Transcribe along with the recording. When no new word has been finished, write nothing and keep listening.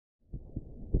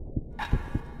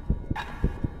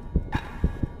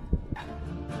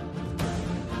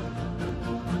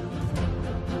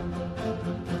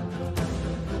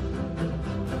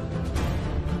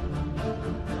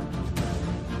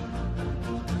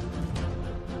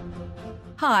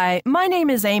Hi, my name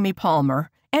is Amy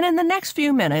Palmer, and in the next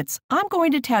few minutes, I'm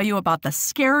going to tell you about the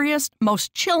scariest,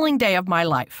 most chilling day of my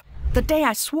life. The day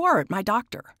I swore at my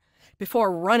doctor,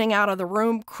 before running out of the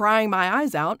room crying my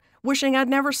eyes out, wishing I'd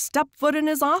never stepped foot in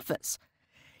his office.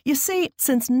 You see,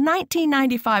 since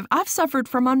 1995, I've suffered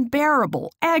from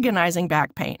unbearable, agonizing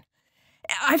back pain.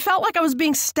 I felt like I was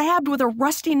being stabbed with a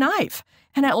rusty knife,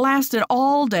 and it lasted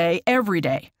all day, every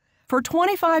day. For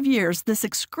 25 years, this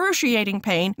excruciating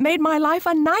pain made my life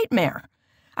a nightmare.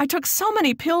 I took so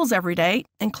many pills every day,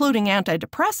 including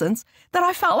antidepressants, that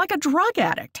I felt like a drug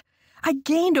addict. I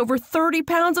gained over 30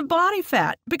 pounds of body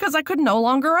fat because I could no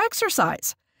longer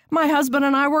exercise. My husband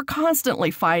and I were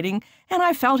constantly fighting, and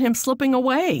I felt him slipping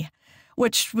away,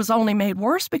 which was only made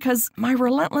worse because my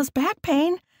relentless back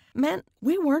pain meant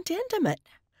we weren't intimate.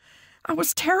 I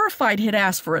was terrified he'd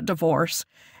ask for a divorce,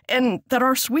 and that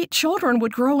our sweet children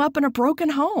would grow up in a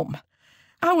broken home.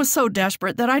 I was so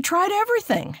desperate that I tried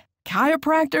everything: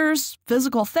 chiropractors,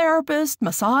 physical therapists,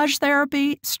 massage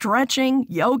therapy, stretching,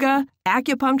 yoga,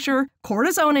 acupuncture,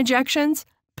 cortisone injections,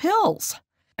 pills.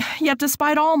 Yet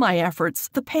despite all my efforts,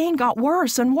 the pain got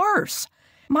worse and worse.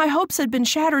 My hopes had been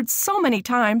shattered so many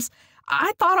times,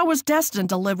 I thought I was destined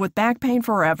to live with back pain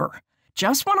forever.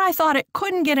 Just when I thought it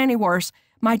couldn't get any worse,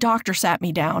 my doctor sat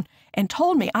me down and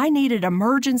told me I needed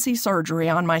emergency surgery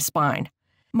on my spine.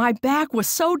 My back was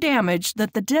so damaged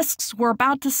that the discs were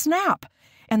about to snap,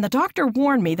 and the doctor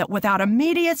warned me that without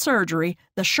immediate surgery,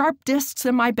 the sharp discs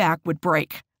in my back would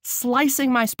break,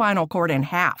 slicing my spinal cord in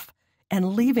half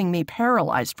and leaving me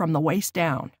paralyzed from the waist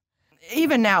down.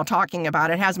 Even now, talking about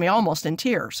it has me almost in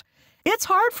tears. It's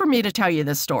hard for me to tell you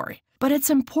this story, but it's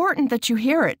important that you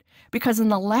hear it, because in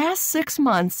the last 6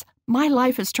 months, my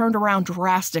life has turned around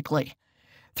drastically.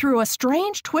 Through a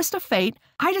strange twist of fate,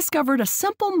 I discovered a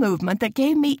simple movement that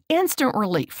gave me instant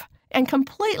relief and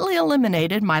completely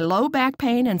eliminated my low back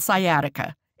pain and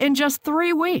sciatica in just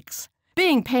 3 weeks.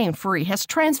 Being pain-free has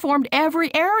transformed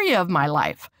every area of my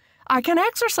life. I can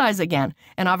exercise again,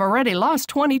 and I've already lost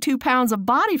 22 pounds of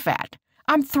body fat.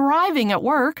 I'm thriving at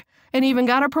work and even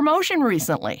got a promotion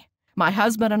recently. My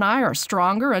husband and I are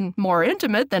stronger and more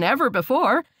intimate than ever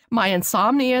before. My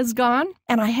insomnia is gone,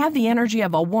 and I have the energy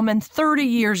of a woman 30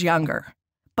 years younger.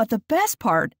 But the best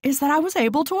part is that I was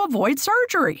able to avoid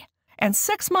surgery. And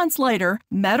 6 months later,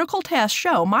 medical tests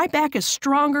show my back is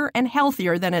stronger and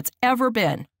healthier than it's ever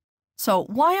been. So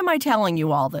why am I telling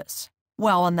you all this?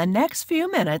 Well, in the next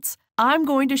few minutes, I'm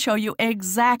going to show you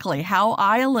exactly how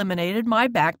I eliminated my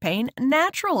back pain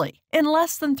naturally in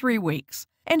less than 3 weeks,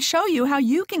 and show you how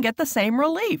you can get the same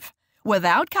relief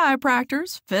without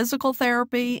chiropractors, physical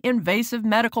therapy, invasive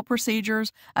medical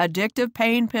procedures, addictive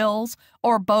pain pills,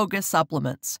 or bogus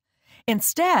supplements.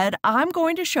 Instead, I'm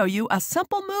going to show you a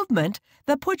simple movement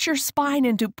that puts your spine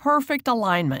into perfect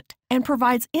alignment and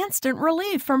provides instant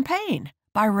relief from pain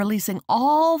by releasing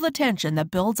all the tension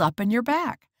that builds up in your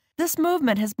back. This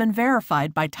movement has been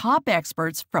verified by top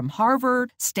experts from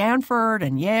Harvard, Stanford,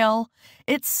 and Yale.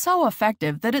 It's so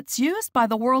effective that it's used by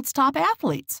the world's top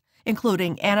athletes,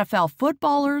 including NFL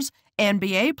footballers,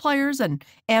 NBA players, and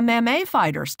MMA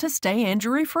fighters to stay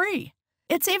injury-free.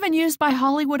 It's even used by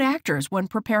Hollywood actors when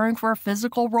preparing for a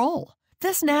physical role.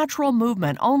 This natural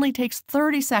movement only takes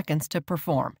 30 seconds to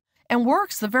perform and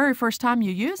works the very first time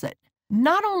you use it.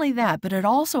 Not only that, but it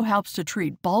also helps to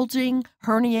treat bulging,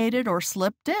 herniated, or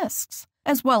slipped discs,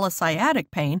 as well as sciatic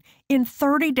pain, in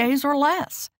 30 days or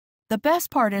less. The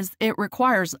best part is it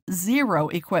requires zero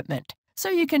equipment, so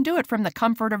you can do it from the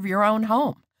comfort of your own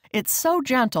home. It's so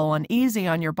gentle and easy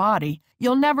on your body,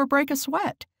 you'll never break a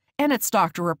sweat. And it's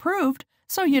doctor approved,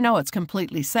 so you know it's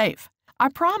completely safe. I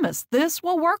promise this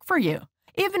will work for you,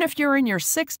 even if you're in your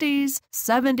 60s,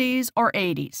 70s, or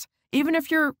 80s, even if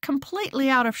you're completely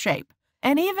out of shape,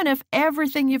 and even if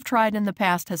everything you've tried in the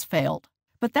past has failed.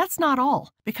 But that's not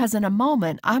all, because in a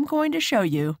moment, I'm going to show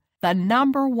you the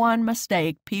 #1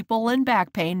 mistake people in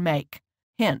back pain make.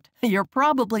 Hint, you're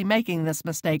probably making this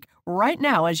mistake right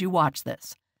now as you watch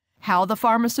this. How the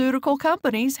pharmaceutical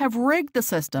companies have rigged the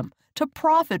system to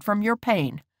profit from your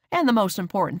pain, and the most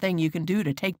important thing you can do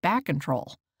to take back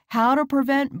control. How to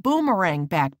prevent boomerang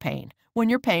back pain when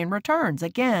your pain returns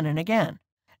again and again.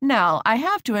 Now, I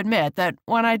have to admit that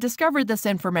when I discovered this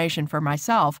information for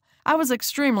myself, I was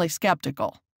extremely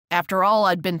skeptical. After all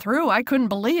I'd been through, I couldn't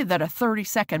believe that a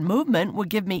 30-second movement would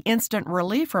give me instant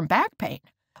relief from back pain.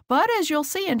 But as you'll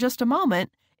see in just a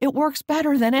moment, it works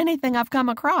better than anything I've come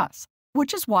across,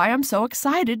 which is why I'm so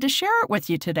excited to share it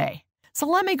with you today. So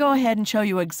let me go ahead and show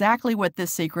you exactly what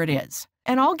this secret is.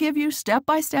 And I'll give you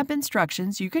step-by-step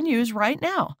instructions you can use right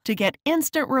now to get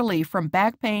instant relief from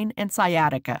back pain and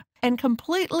sciatica, and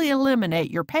completely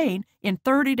eliminate your pain in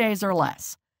 30 days or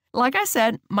less. Like I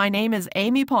said, my name is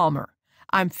Amy Palmer.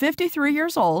 I'm 53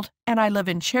 years old, and I live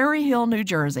in Cherry Hill, New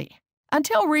Jersey.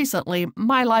 Until recently,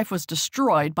 my life was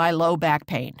destroyed by low back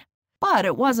pain. But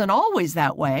it wasn't always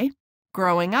that way.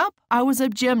 Growing up, I was a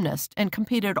gymnast and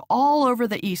competed all over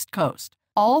the East Coast.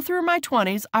 All through my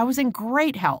 20s, I was in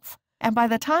great health. And by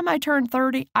the time I turned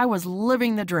 30, I was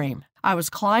living the dream. I was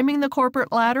climbing the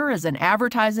corporate ladder as an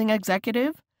advertising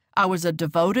executive. I was a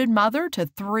devoted mother to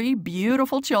 3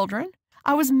 beautiful children.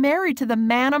 I was married to the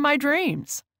man of my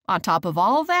dreams. On top of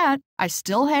all that, I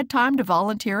still had time to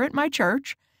volunteer at my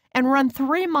church and run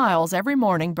 3 miles every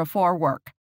morning before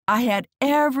work. I had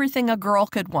everything a girl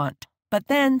could want, but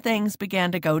then things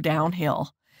began to go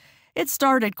downhill. It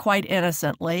started quite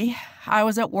innocently. I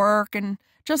was at work, and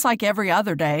just like every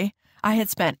other day, I had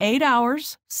spent 8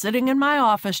 hours sitting in my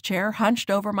office chair hunched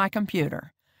over my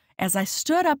computer. As I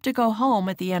stood up to go home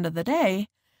at the end of the day,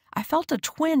 I felt a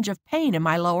twinge of pain in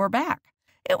my lower back.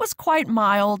 It was quite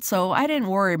mild, so I didn't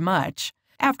worry much.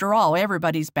 After all,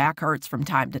 everybody's back hurts from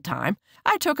time to time.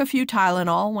 I took a few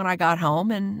Tylenol when I got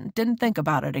home and didn't think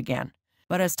about it again.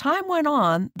 But as time went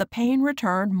on, the pain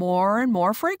returned more and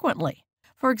more frequently.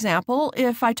 For example,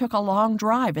 if I took a long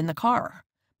drive in the car,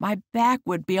 my back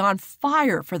would be on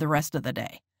fire for the rest of the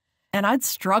day, and I'd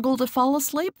struggle to fall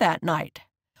asleep that night.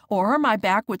 Or my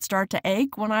back would start to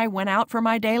ache when I went out for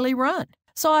my daily run,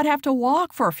 so I'd have to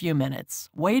walk for a few minutes,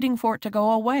 waiting for it to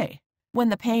go away. When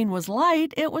the pain was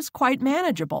light, it was quite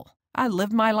manageable. I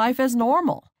lived my life as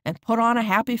normal and put on a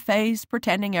happy face,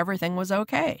 pretending everything was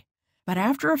okay. But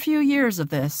after a few years of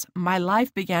this, my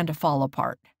life began to fall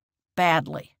apart.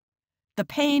 Badly. The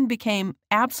pain became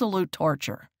absolute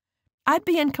torture. I'd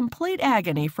be in complete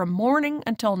agony from morning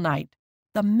until night.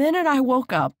 The minute I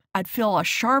woke up, I'd feel a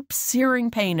sharp,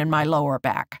 searing pain in my lower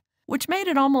back, which made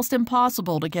it almost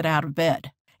impossible to get out of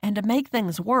bed. And to make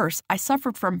things worse, I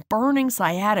suffered from burning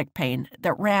sciatic pain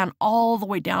that ran all the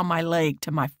way down my leg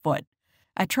to my foot.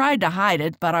 I tried to hide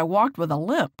it, but I walked with a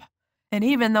limp. And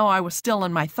even though I was still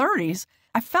in my 30s,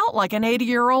 I felt like an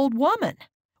 80-year-old woman.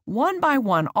 One by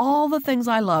one, all the things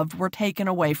I loved were taken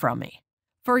away from me.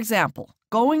 For example,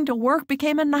 going to work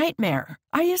became a nightmare.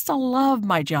 I used to love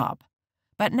my job.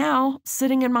 But now,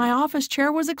 sitting in my office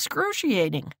chair was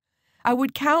excruciating. I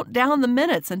would count down the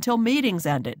minutes until meetings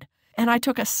ended, and I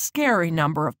took a scary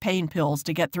number of pain pills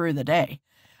to get through the day.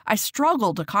 I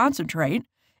struggled to concentrate,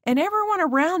 and everyone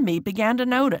around me began to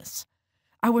notice.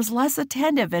 I was less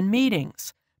attentive in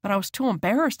meetings, but I was too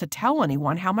embarrassed to tell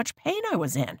anyone how much pain I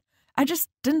was in. I just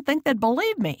didn't think they'd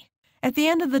believe me. At the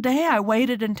end of the day, I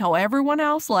waited until everyone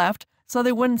else left so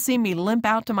they wouldn't see me limp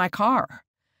out to my car.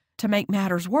 To make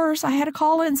matters worse, I had to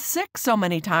call in sick so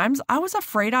many times I was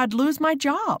afraid I'd lose my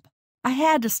job. I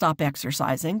had to stop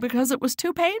exercising because it was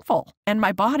too painful, and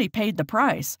my body paid the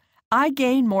price. I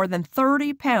gained more than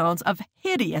 30 pounds of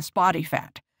hideous body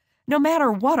fat. No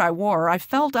matter what I wore, I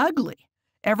felt ugly.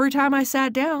 Every time I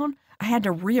sat down, I had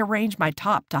to rearrange my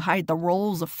top to hide the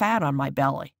rolls of fat on my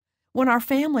belly. When our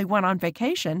family went on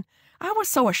vacation, I was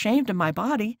so ashamed of my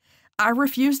body, I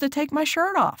refused to take my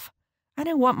shirt off. I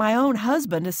didn't want my own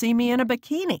husband to see me in a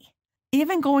bikini.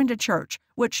 Even going to church,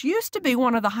 which used to be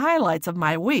one of the highlights of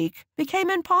my week, became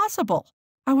impossible.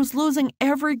 I was losing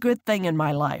every good thing in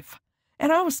my life,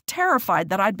 and I was terrified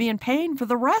that I'd be in pain for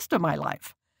the rest of my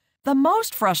life. The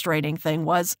most frustrating thing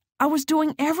was I was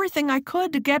doing everything I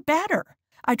could to get better.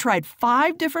 I tried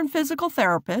 5 different physical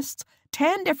therapists,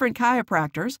 10 different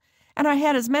chiropractors, and I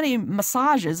had as many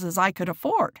massages as I could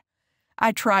afford.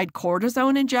 I tried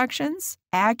cortisone injections,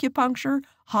 acupuncture,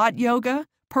 hot yoga,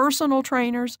 personal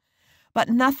trainers, but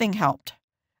nothing helped.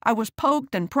 I was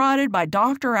poked and prodded by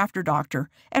doctor after doctor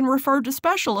and referred to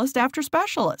specialist after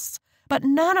specialists, but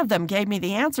none of them gave me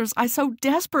the answers I so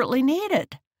desperately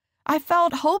needed. I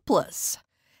felt hopeless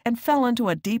and fell into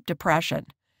a deep depression.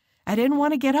 I didn't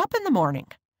want to get up in the morning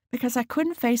because I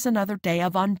couldn't face another day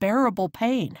of unbearable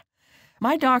pain.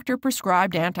 My doctor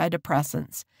prescribed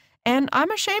antidepressants, and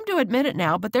I'm ashamed to admit it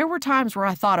now, but there were times where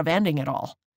I thought of ending it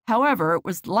all. However, it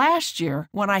was last year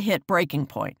when I hit breaking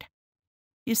point.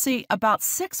 You see, about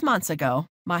 6 months ago,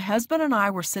 my husband and I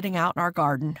were sitting out in our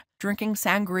garden, drinking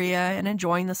sangria and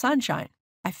enjoying the sunshine.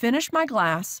 I finished my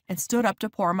glass and stood up to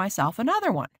pour myself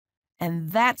another one.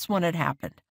 And that's when it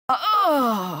happened.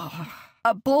 Oh!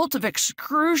 A bolt of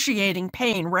excruciating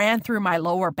pain ran through my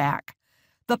lower back.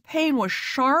 The pain was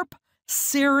sharp,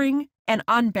 searing, and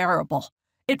unbearable.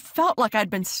 It felt like I'd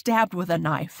been stabbed with a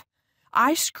knife.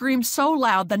 I screamed so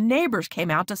loud the neighbors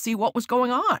came out to see what was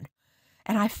going on,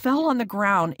 and I fell on the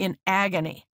ground in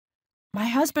agony. My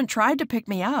husband tried to pick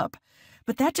me up,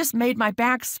 but that just made my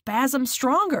back spasm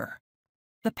stronger.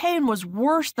 The pain was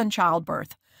worse than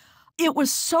childbirth. It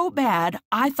was so bad,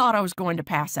 I thought I was going to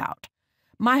pass out.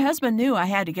 My husband knew I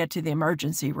had to get to the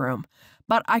emergency room,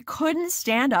 but I couldn't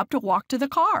stand up to walk to the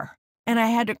car, and I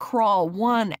had to crawl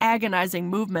one agonizing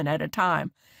movement at a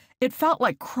time. It felt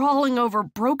like crawling over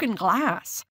broken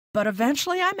glass, but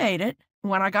eventually I made it.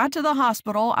 When I got to the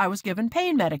hospital, I was given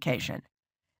pain medication,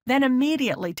 then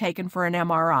immediately taken for an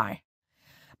MRI.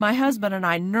 My husband and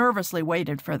I nervously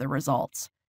waited for the results.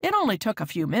 It only took a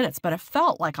few minutes, but it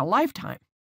felt like a lifetime.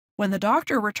 When the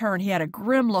doctor returned, he had a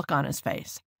grim look on his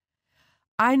face.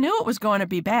 I knew it was going to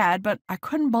be bad, but I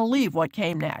couldn't believe what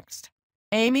came next.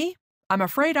 "Amy, I'm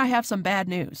afraid I have some bad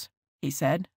news," he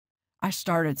said. I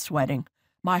started sweating.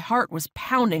 My heart was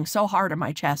pounding so hard in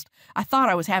my chest, I thought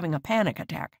I was having a panic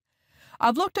attack.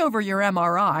 "I've looked over your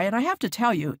MRI, and I have to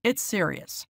tell you, it's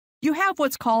serious. You have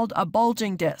what's called a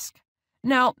bulging disc.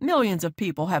 Now, millions of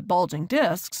people have bulging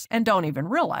discs and don't even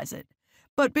realize it.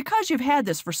 But because you've had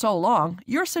this for so long,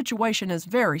 your situation is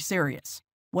very serious."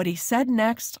 What he said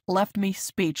next left me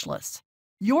speechless.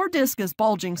 "Your disc is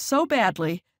bulging so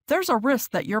badly, there's a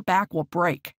risk that your back will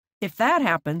break. If that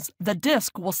happens, the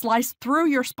disc will slice through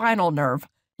your spinal nerve,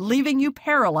 leaving you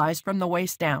paralyzed from the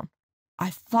waist down." I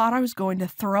thought I was going to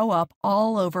throw up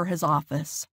all over his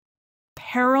office.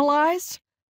 Paralyzed?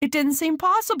 It didn't seem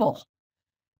possible.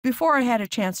 Before I had a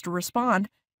chance to respond,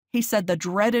 he said the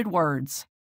dreaded words,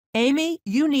 "Amy,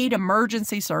 you need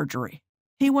emergency surgery."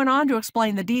 He went on to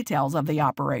explain the details of the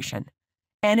operation,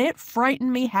 and it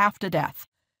frightened me half to death.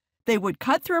 They would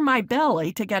cut through my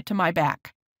belly to get to my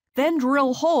back, then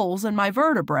drill holes in my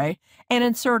vertebrae and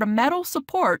insert a metal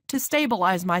support to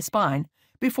stabilize my spine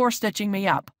before stitching me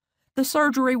up. The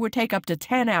surgery would take up to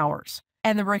 10 hours,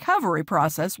 and the recovery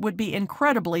process would be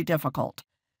incredibly difficult.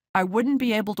 I wouldn't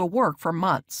be able to work for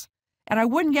months, and I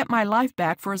wouldn't get my life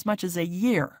back for as much as a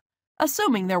year,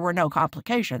 assuming there were no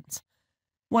complications.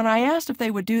 When I asked if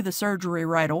they would do the surgery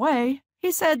right away,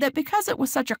 he said that because it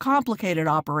was such a complicated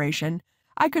operation,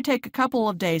 I could take a couple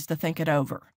of days to think it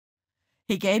over.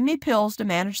 He gave me pills to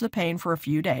manage the pain for a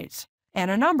few days, and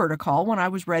a number to call when I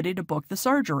was ready to book the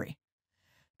surgery.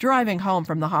 Driving home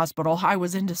from the hospital, I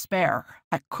was in despair.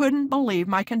 I couldn't believe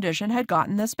my condition had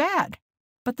gotten this bad.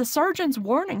 But the surgeon's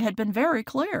warning had been very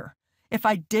clear. If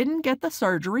I didn't get the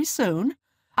surgery soon,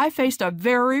 I faced a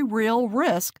very real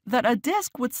risk that a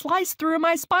disc would slice through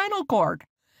my spinal cord,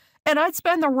 and I'd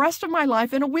spend the rest of my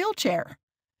life in a wheelchair.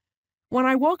 When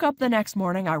I woke up the next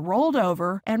morning, I rolled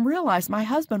over and realized my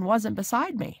husband wasn't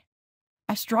beside me.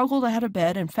 I struggled out of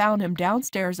bed and found him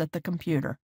downstairs at the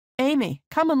computer. "Amy,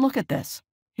 come and look at this,"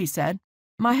 he said.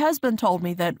 My husband told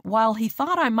me that while he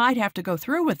thought I might have to go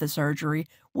through with the surgery,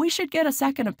 we should get a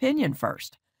second opinion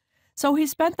first. So he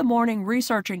spent the morning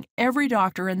researching every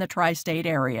doctor in the tri-state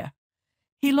area.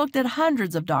 He looked at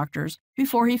hundreds of doctors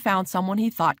before he found someone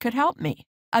he thought could help me,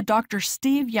 a Dr.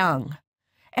 Steve Young.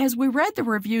 As we read the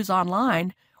reviews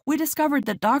online, we discovered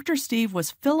that Dr. Steve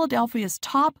was Philadelphia's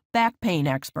top back pain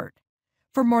expert.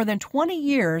 For more than 20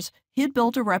 years, he'd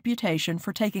built a reputation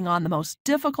for taking on the most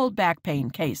difficult back pain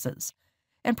cases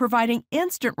and providing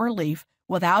instant relief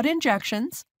without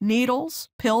injections, needles,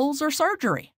 pills, or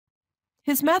surgery.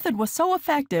 His method was so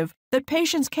effective that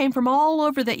patients came from all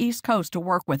over the East Coast to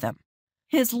work with him.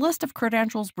 His list of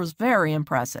credentials was very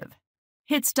impressive.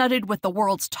 He'd studied with the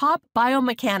world's top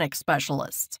biomechanics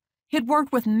specialists. He'd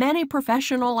worked with many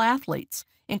professional athletes,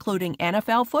 including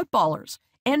NFL footballers,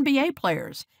 NBA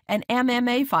players, and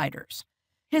MMA fighters.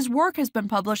 His work has been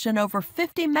published in over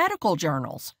 50 medical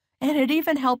journals, and it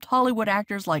even helped Hollywood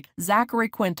actors like Zachary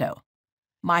Quinto.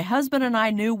 My husband and I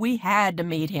knew we had to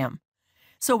meet him.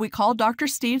 So we called Dr.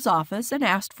 Steve's office and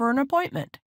asked for an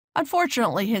appointment.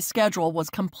 Unfortunately, his schedule was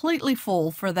completely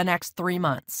full for the next 3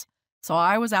 months, so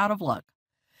I was out of luck.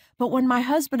 But when my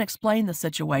husband explained the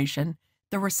situation,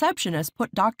 the receptionist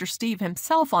put Dr. Steve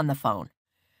himself on the phone.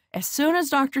 As soon as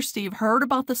Dr. Steve heard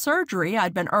about the surgery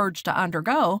I'd been urged to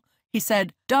undergo, he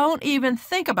said, "Don't even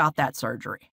think about that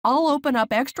surgery. I'll open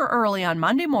up extra early on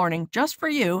Monday morning just for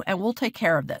you, and we'll take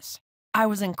care of this." I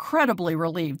was incredibly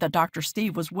relieved that Dr.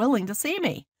 Steve was willing to see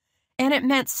me, and it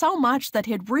meant so much that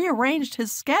he'd rearranged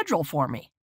his schedule for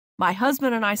me. My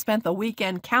husband and I spent the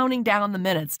weekend counting down the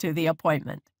minutes to the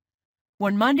appointment.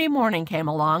 When Monday morning came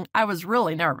along, I was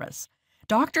really nervous.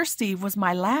 Dr. Steve was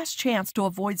my last chance to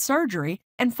avoid surgery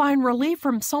and find relief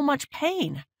from so much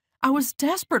pain. I was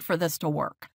desperate for this to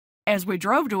work. As we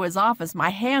drove to his office, my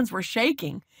hands were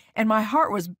shaking, and my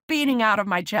heart was beating out of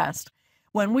my chest.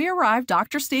 When we arrived,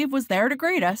 Dr. Steve was there to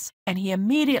greet us, and he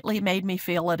immediately made me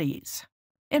feel at ease.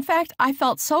 In fact, I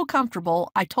felt so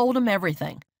comfortable, I told him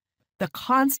everything. The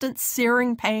constant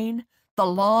searing pain, the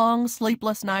long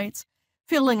sleepless nights,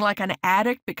 feeling like an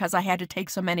addict because I had to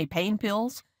take so many pain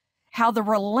pills, how the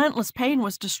relentless pain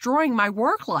was destroying my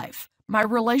work life, my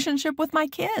relationship with my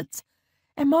kids,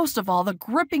 and most of all, the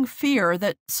gripping fear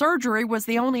that surgery was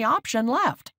the only option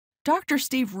left. Dr.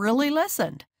 Steve really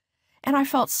listened, and I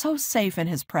felt so safe in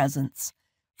his presence.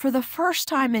 For the first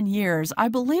time in years, I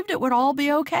believed it would all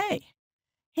be okay.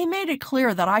 He made it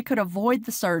clear that I could avoid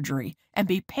the surgery and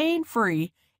be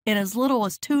pain-free in as little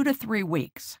as 2 to 3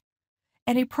 weeks.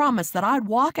 And he promised that I'd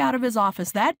walk out of his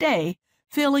office that day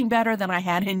feeling better than I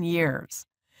had in years.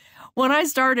 When I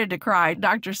started to cry,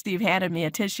 Dr. Steve handed me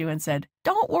a tissue and said,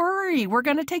 "Don't worry, we're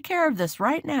going to take care of this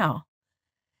right now."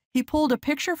 He pulled a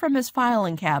picture from his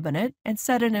filing cabinet and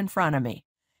set it in front of me.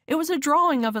 It was a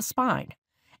drawing of a spine,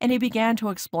 and he began to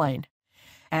explain.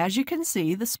 As you can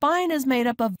see, the spine is made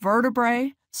up of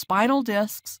vertebrae, spinal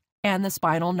discs, and the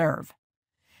spinal nerve.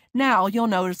 Now you'll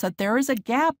notice that there is a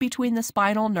gap between the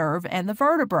spinal nerve and the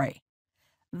vertebrae.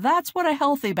 That's what a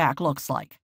healthy back looks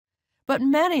like. But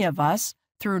many of us,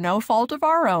 through no fault of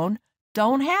our own,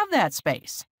 don't have that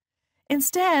space.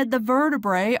 Instead, the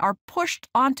vertebrae are pushed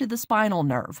onto the spinal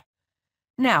nerve.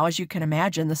 Now, as you can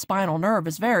imagine, the spinal nerve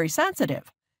is very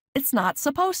sensitive. It's not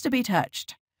supposed to be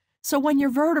touched. So when your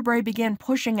vertebrae begin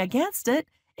pushing against it,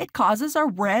 it causes a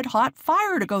red-hot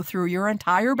fire to go through your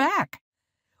entire back.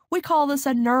 We call this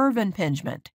a nerve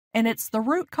impingement, and it's the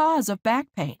root cause of back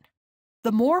pain.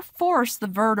 The more force the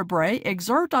vertebrae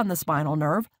exert on the spinal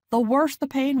nerve, the worse the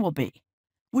pain will be,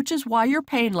 which is why your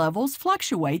pain levels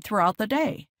fluctuate throughout the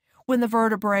day. When the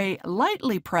vertebrae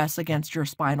lightly press against your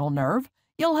spinal nerve,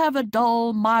 you'll have a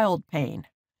dull, mild pain.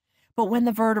 But when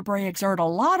the vertebrae exert a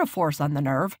lot of force on the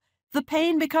nerve, the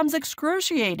pain becomes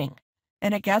excruciating,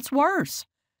 and it gets worse.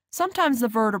 Sometimes the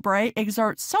vertebrae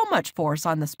exert so much force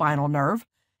on the spinal nerve,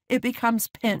 it becomes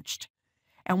pinched.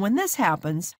 And when this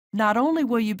happens, not only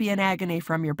will you be in agony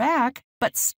from your back,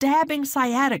 but stabbing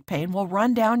sciatic pain will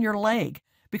run down your leg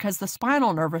because the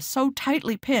spinal nerve is so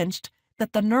tightly pinched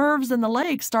that the nerves in the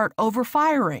leg start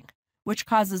overfiring, which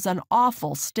causes an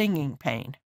awful stinging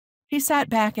pain. He sat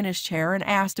back in his chair and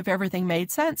asked if everything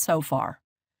made sense so far.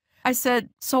 I said,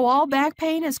 "So all back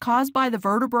pain is caused by the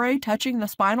vertebrae touching the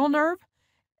spinal nerve?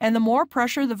 And the more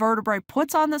pressure the vertebrae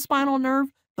puts on the spinal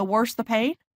nerve, the worse the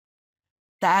pain?"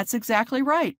 "That's exactly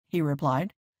right," he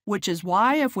replied, "which is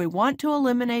why if we want to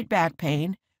eliminate back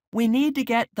pain, we need to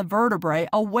get the vertebrae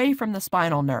away from the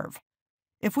spinal nerve.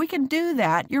 If we can do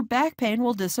that, your back pain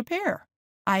will disappear."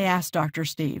 I asked Dr.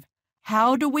 Steve,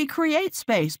 "How do we create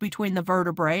space between the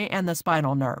vertebrae and the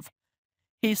spinal nerve?"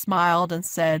 He smiled and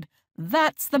said,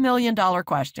 "That's the million-dollar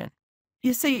question.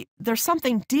 You see, there's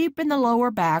something deep in the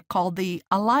lower back called the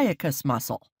iliacus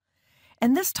muscle.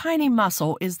 And this tiny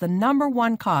muscle is the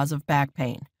 #1 cause of back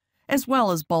pain, as well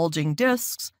as bulging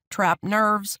discs, trapped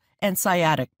nerves, and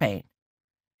sciatic pain.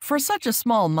 For such a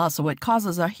small muscle, it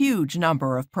causes a huge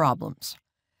number of problems.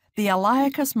 The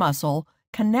iliacus muscle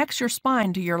connects your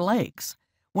spine to your legs.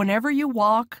 Whenever you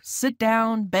walk, sit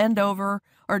down, bend over,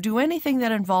 or do anything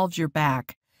that involves your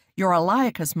back, your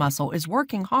iliacus muscle is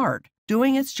working hard,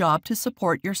 doing its job to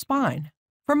support your spine.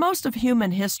 For most of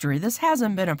human history, this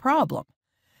hasn't been a problem.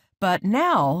 But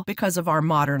now, because of our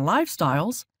modern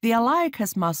lifestyles, the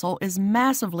iliacus muscle is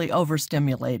massively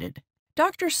overstimulated.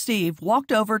 Dr. Steve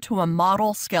walked over to a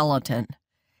model skeleton.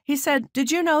 He said, "Did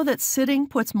you know that sitting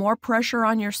puts more pressure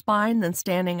on your spine than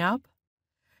standing up?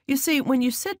 You see, when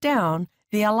you sit down,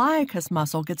 the iliacus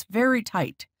muscle gets very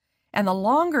tight, and the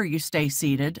longer you stay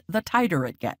seated, the tighter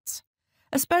it gets,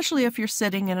 especially if you're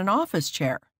sitting in an office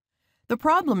chair. The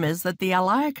problem is that the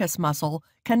iliacus muscle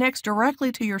connects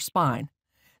directly to your spine,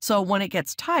 so when it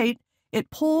gets tight, it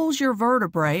pulls your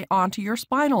vertebrae onto your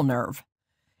spinal nerve.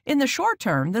 In the short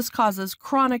term, this causes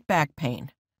chronic back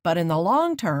pain, but in the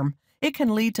long term, it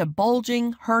can lead to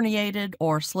bulging, herniated,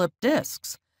 or slipped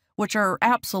discs, which are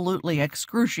absolutely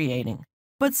excruciating.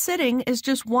 But sitting is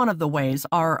just one of the ways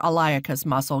our iliacus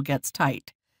muscle gets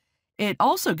tight. It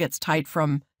also gets tight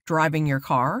from driving your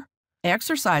car,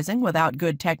 exercising without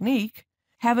good technique,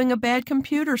 having a bad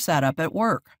computer setup at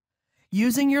work,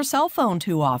 using your cell phone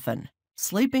too often,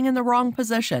 sleeping in the wrong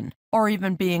position, or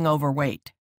even being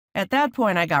overweight. At that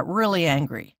point, I got really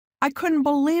angry. I couldn't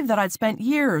believe that I'd spent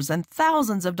years and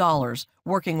thousands of dollars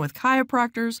working with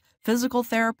chiropractors, physical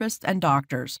therapists, and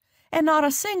doctors, and not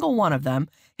a single one of them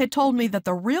had told me that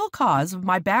the real cause of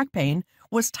my back pain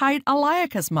was tight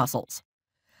iliacus muscles.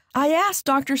 I asked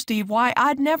Dr. Steve why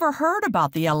I'd never heard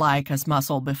about the iliacus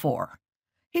muscle before.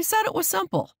 He said it was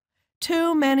simple.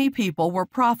 Too many people were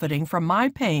profiting from my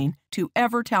pain to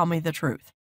ever tell me the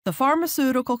truth. The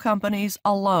pharmaceutical companies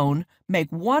alone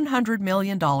make $100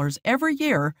 million every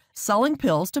year selling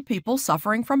pills to people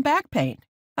suffering from back pain.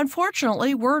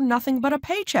 Unfortunately, we're nothing but a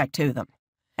paycheck to them.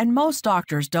 And most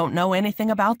doctors don't know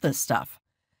anything about this stuff.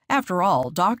 After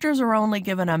all, doctors are only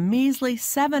given a measly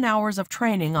 7 hours of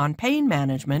training on pain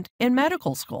management in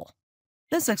medical school.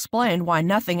 This explained why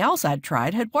nothing else I'd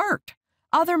tried had worked.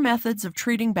 Other methods of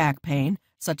treating back pain,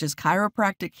 such as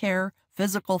chiropractic care,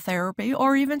 physical therapy,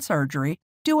 or even surgery,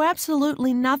 do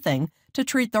absolutely nothing to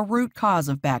treat the root cause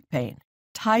of back pain,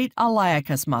 tight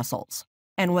iliacus muscles.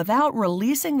 And without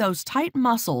releasing those tight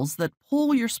muscles that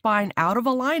pull your spine out of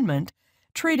alignment,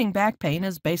 treating back pain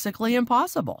is basically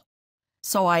impossible.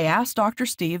 So I asked Dr.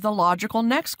 Steve the logical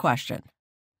next question.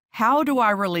 How do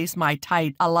I release my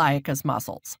tight iliacus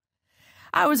muscles?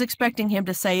 I was expecting him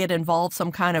to say it involved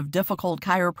some kind of difficult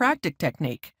chiropractic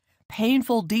technique,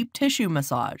 painful deep tissue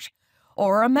massage,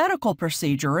 or a medical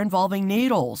procedure involving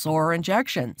needles or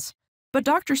injections. But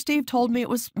Dr. Steve told me it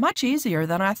was much easier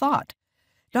than I thought.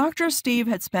 Dr. Steve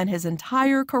had spent his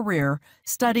entire career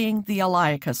studying the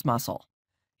iliacus muscle.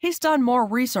 He's done more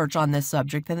research on this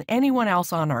subject than anyone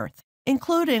else on Earth,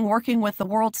 including working with the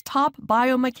world's top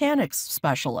biomechanics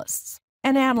specialists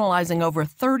and analyzing over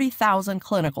 30,000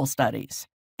 clinical studies.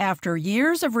 After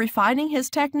years of refining his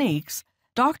techniques,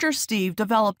 Dr. Steve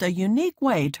developed a unique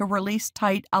way to release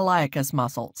tight iliacus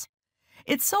muscles.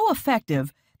 It's so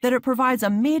effective that it provides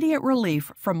immediate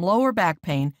relief from lower back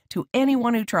pain to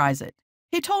anyone who tries it.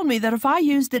 He told me that if I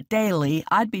used it daily,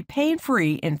 I'd be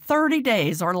pain-free in 30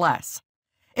 days or less.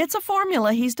 It's a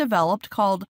formula he's developed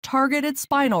called Targeted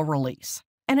Spinal Release,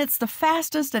 and it's the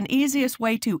fastest and easiest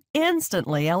way to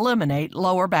instantly eliminate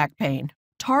lower back pain.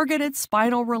 Targeted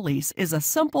Spinal Release is a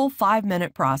simple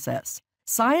 5-minute process,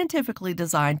 scientifically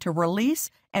designed to release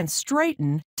and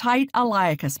straighten tight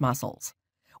iliacus muscles,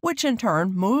 which in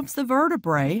turn moves the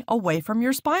vertebrae away from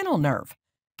your spinal nerve,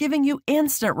 giving you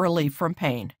instant relief from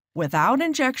pain, without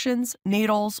injections,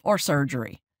 needles, or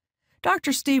surgery.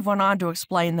 Dr. Steve went on to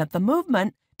explain that the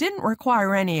movement didn't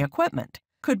require any equipment,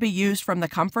 could be used from the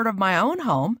comfort of my own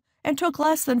home, and took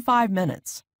less than 5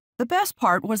 minutes. The best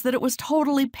part was that it was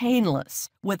totally painless,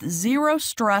 with zero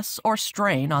stress or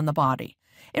strain on the body.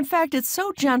 In fact, it's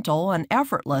so gentle and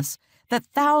effortless that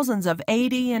thousands of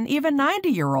 80 and even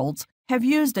 90-year-olds have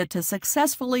used it to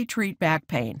successfully treat back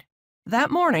pain.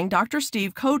 That morning, Dr.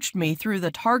 Steve coached me through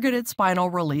the Targeted Spinal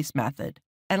Release method.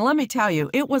 And let me tell you,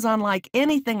 it was unlike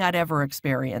anything I'd ever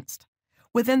experienced.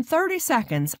 Within 30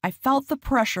 seconds, I felt the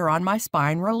pressure on my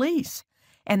spine release,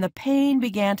 and the pain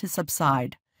began to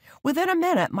subside. Within a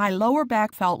minute, my lower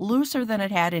back felt looser than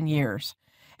it had in years.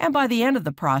 And by the end of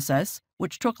the process,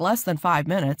 which took less than 5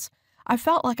 minutes, I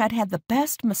felt like I'd had the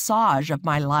best massage of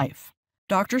my life.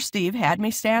 Dr. Steve had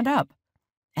me stand up.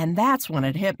 And that's when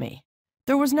it hit me.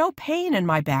 There was no pain in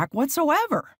my back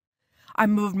whatsoever. I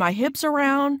moved my hips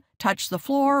around, touched the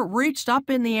floor, reached up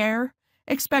in the air,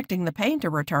 expecting the pain to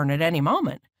return at any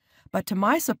moment. But to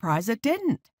my surprise, it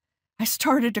didn't. I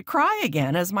started to cry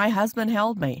again as my husband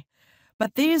held me.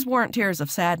 But these weren't tears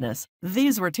of sadness.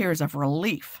 These were tears of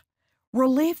relief.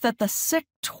 Relief that the sick,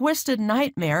 twisted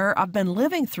nightmare I've been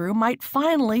living through might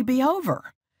finally be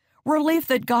over. Relief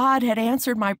that God had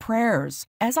answered my prayers,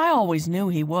 as I always knew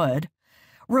He would.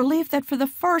 Relief that for the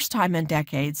first time in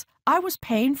decades, I was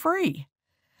pain-free.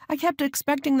 I kept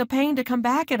expecting the pain to come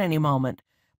back at any moment,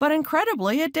 but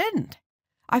incredibly, it didn't.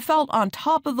 I felt on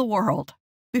top of the world.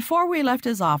 Before we left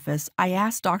his office, I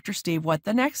asked Dr. Steve what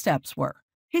the next steps were.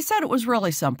 He said it was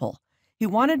really simple. He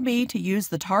wanted me to use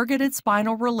the Targeted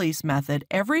Spinal Release method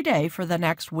every day for the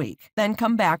next week, then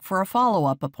come back for a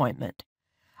follow-up appointment.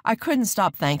 I couldn't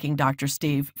stop thanking Dr.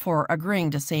 Steve for agreeing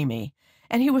to see me,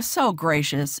 and he was so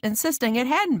gracious, insisting it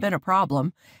hadn't been a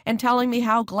problem and telling me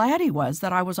how glad he was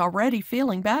that I was already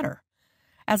feeling better.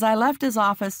 As I left his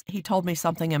office, he told me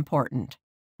something important.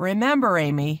 Remember,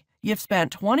 Amy, you've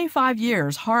spent 25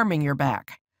 years harming your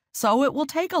back, so it will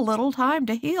take a little time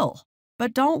to heal.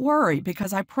 But don't worry,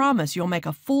 because I promise you'll make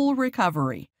a full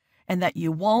recovery and that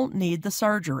you won't need the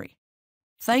surgery.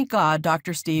 Thank God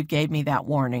Dr. Steve gave me that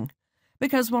warning,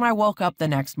 because when I woke up the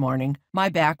next morning, my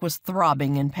back was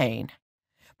throbbing in pain.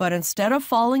 But instead of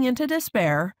falling into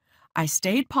despair, I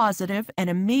stayed positive and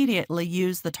immediately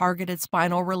used the Targeted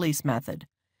Spinal Release method.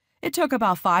 It took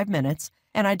about 5 minutes,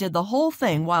 and I did the whole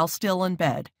thing while still in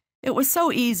bed. It was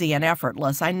so easy and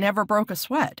effortless, I never broke a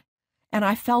sweat, and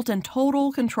I felt in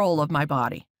total control of my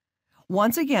body.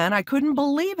 Once again, I couldn't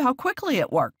believe how quickly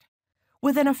it worked.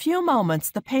 Within a few moments,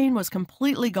 the pain was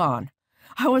completely gone.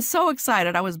 I was so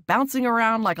excited I was bouncing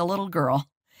around like a little girl,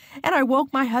 and I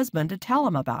woke my husband to tell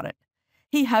him about it.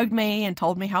 He hugged me and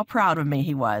told me how proud of me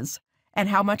he was, and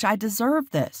how much I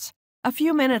deserved this. A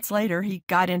few minutes later, he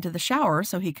got into the shower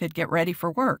so he could get ready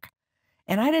for work.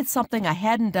 And I did something I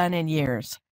hadn't done in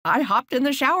years. I hopped in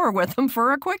the shower with him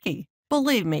for a quickie.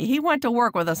 Believe me, he went to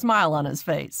work with a smile on his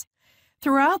face.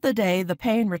 Throughout the day, the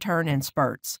pain returned in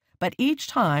spurts, but each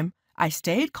time, I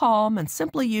stayed calm and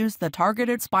simply used the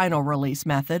targeted spinal release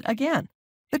method again.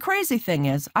 The crazy thing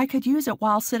is, I could use it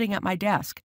while sitting at my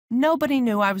desk. Nobody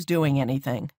knew I was doing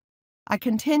anything. I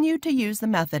continued to use the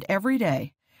method every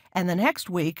day, and the next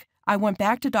week, I went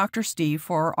back to Dr. Steve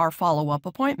for our follow-up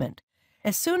appointment.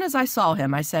 As soon as I saw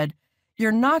him, I said,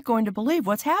 "You're not going to believe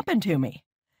what's happened to me."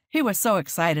 He was so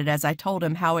excited as I told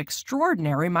him how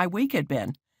extraordinary my week had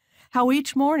been, how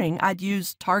each morning I'd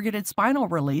use targeted spinal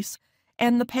release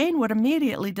and the pain would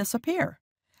immediately disappear,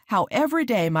 how every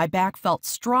day my back felt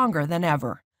stronger than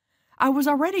ever. I was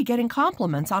already getting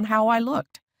compliments on how I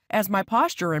looked, as my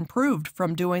posture improved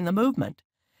from doing the movement.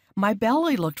 My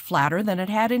belly looked flatter than it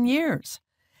had in years.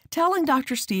 Telling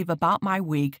Dr. Steve about my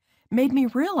week made me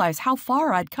realize how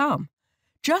far I'd come.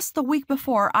 Just the week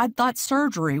before, I'd thought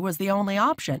surgery was the only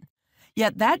option.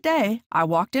 Yet that day, I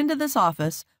walked into this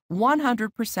office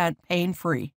 100%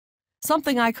 pain-free,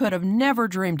 something I could have never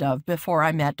dreamed of before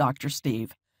I met Dr.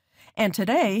 Steve. And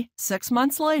today, 6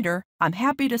 months later, I'm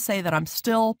happy to say that I'm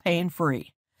still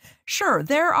pain-free. Sure,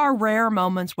 there are rare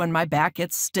moments when my back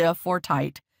gets stiff or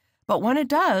tight, but when it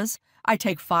does, I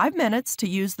take 5 minutes to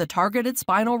use the targeted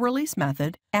spinal release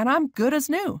method, and I'm good as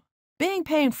new. Being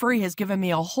pain-free has given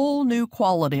me a whole new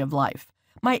quality of life.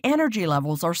 My energy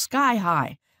levels are sky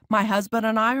high. My husband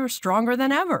and I are stronger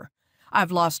than ever.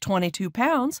 I've lost 22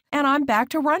 pounds, and I'm back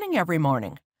to running every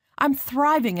morning. I'm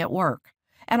thriving at work,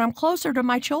 and I'm closer to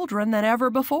my children than ever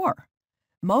before.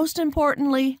 Most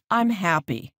importantly, I'm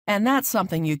happy, and that's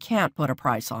something you can't put a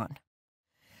price on.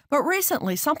 But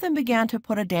recently, something began to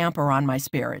put a damper on my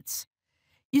spirits.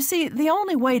 You see, the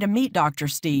only way to meet Dr.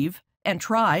 Steve and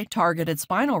try targeted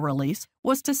spinal release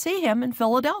was to see him in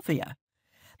Philadelphia.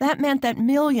 That meant that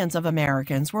millions of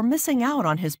Americans were missing out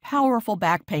on his powerful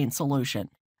back pain solution,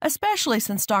 especially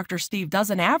since Dr. Steve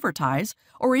doesn't advertise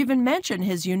or even mention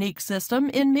his unique system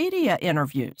in media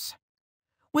interviews.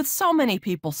 With so many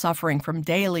people suffering from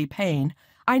daily pain,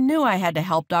 I knew I had to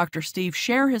help Dr. Steve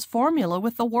share his formula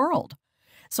with the world.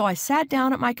 So I sat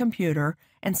down at my computer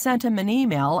and sent him an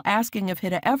email asking if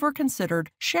he'd ever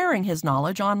considered sharing his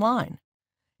knowledge online.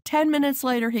 10 minutes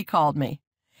later, he called me.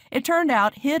 It turned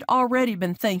out he'd already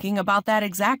been thinking about that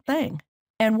exact thing.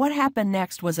 And what happened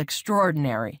next was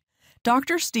extraordinary.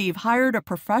 Dr. Steve hired a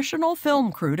professional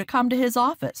film crew to come to his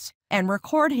office and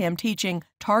record him teaching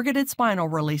targeted spinal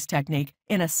release technique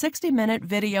in a 60-minute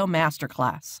video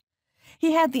masterclass.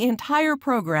 He had the entire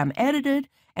program edited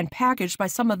and packaged by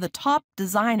some of the top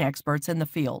design experts in the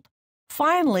field.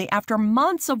 Finally, after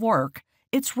months of work,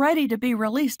 it's ready to be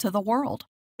released to the world.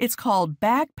 It's called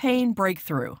Back Pain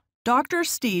Breakthrough, Dr.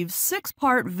 Steve's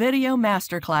 6-part video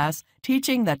masterclass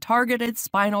teaching the targeted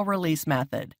spinal release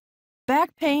method.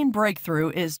 Back Pain Breakthrough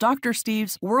is Dr.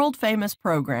 Steve's world-famous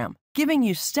program, giving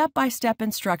you step-by-step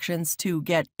instructions to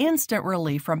get instant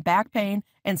relief from back pain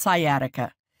and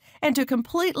sciatica, and to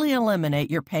completely eliminate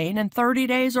your pain in 30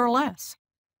 days or less.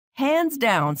 Hands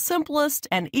down, simplest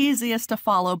and easiest to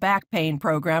follow back pain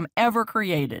program ever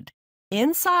created.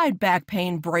 Inside Back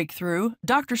Pain Breakthrough,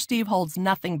 Dr. Steve holds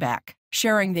nothing back,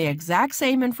 sharing the exact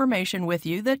same information with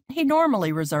you that he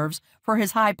normally reserves for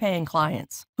his high-paying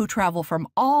clients, who travel from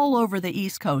all over the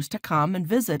East Coast to come and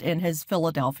visit in his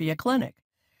Philadelphia clinic.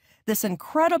 This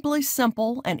incredibly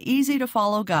simple and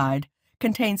easy-to-follow guide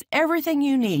contains everything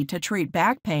you need to treat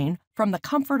back pain from the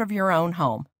comfort of your own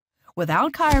home,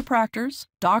 without chiropractors,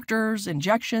 doctors,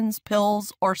 injections,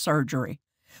 pills, or surgery,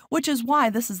 which is why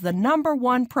this is the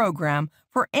 #1 program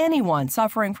for anyone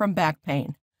suffering from back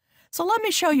pain. So let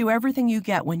me show you everything you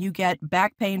get when you get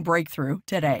Back Pain Breakthrough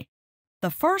today.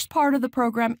 The first part of the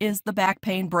program is the Back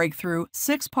Pain Breakthrough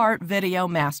 6-part video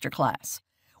masterclass,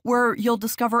 where you'll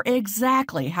discover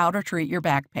exactly how to treat your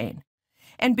back pain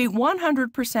and be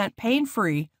 100%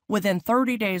 pain-free within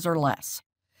 30 days or less.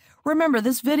 Remember,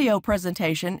 this video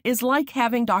presentation is like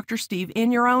having Dr. Steve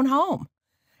in your own home,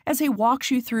 as he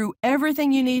walks you through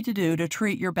everything you need to do to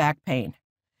treat your back pain.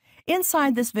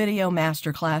 Inside this video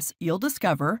masterclass, you'll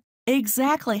discover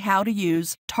exactly how to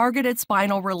use targeted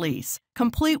spinal release,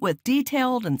 complete with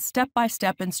detailed and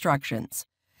step-by-step instructions.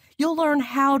 You'll learn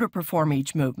how to perform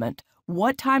each movement,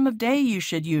 what time of day you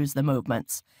should use the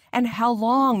movements, and how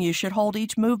long you should hold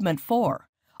each movement for,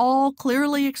 all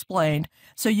clearly explained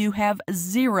so you have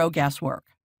zero guesswork.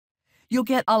 You'll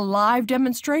get a live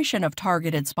demonstration of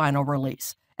targeted spinal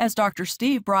release, as Dr.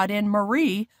 Steve brought in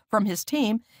Marie from his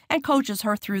team and coaches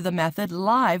her through the method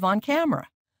live on camera.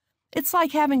 It's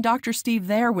like having Dr. Steve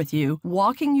there with you,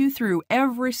 walking you through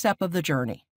every step of the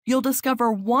journey. You'll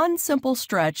discover one simple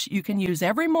stretch you can use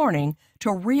every morning to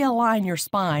realign your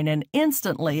spine and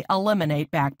instantly eliminate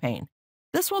back pain.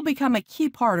 This will become a key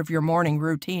part of your morning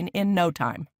routine in no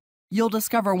time. You'll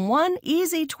discover one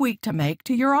easy tweak to make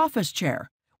to your office chair,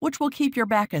 which will keep your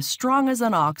back as strong as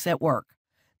an ox at work.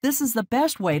 This is the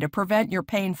best way to prevent your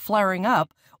pain flaring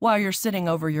up while you're sitting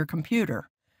over your computer.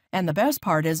 And the best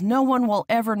part is no one will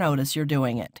ever notice you're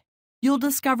doing it. You'll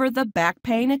discover the back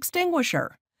pain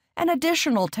extinguisher, an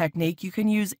additional technique you can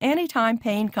use anytime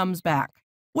pain comes back,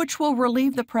 which will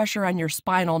relieve the pressure on your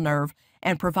spinal nerve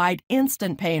and provide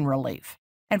instant pain relief.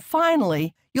 And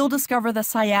finally, you'll discover the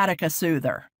sciatica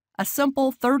soother, a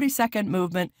simple 30-second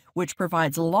movement which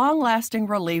provides long-lasting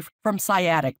relief from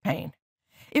sciatic pain.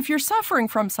 If you're suffering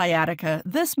from sciatica,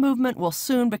 this movement will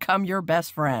soon become your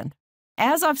best friend.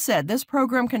 As I've said, this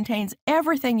program contains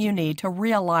everything you need to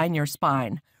realign your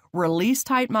spine, release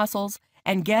tight muscles,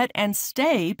 and get and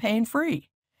stay pain-free.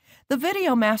 The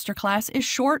video masterclass is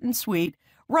short and sweet,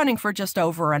 running for just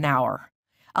over an hour,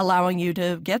 allowing you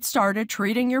to get started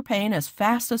treating your pain as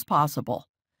fast as possible.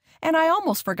 And I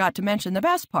almost forgot to mention the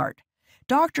best part.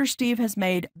 Dr. Steve has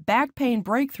made Back Pain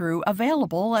Breakthrough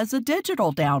available as a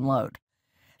digital download.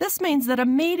 This means that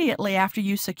immediately after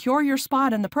you secure your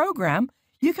spot in the program,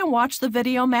 you can watch the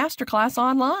video masterclass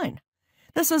online.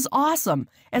 This is awesome,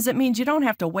 as it means you don't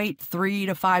have to wait 3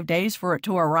 to 5 days for it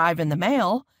to arrive in the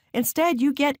mail. Instead,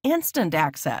 you get instant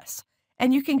access,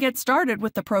 and you can get started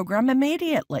with the program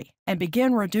immediately and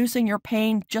begin reducing your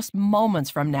pain just moments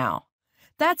from now.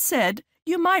 That said,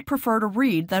 you might prefer to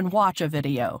read than watch a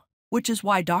video, which is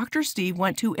why Dr. Steve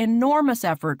went to enormous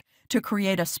effort to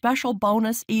create a special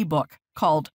bonus ebook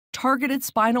called Targeted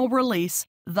Spinal Release,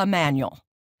 the Manual,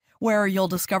 where you'll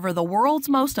discover the world's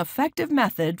most effective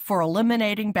method for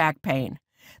eliminating back pain.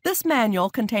 This manual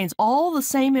contains all the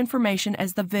same information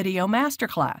as the video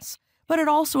masterclass, but it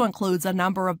also includes a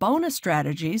number of bonus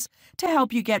strategies to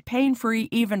help you get pain-free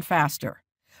even faster.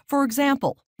 For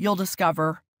example, you'll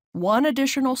discover one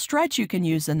additional stretch you can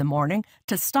use in the morning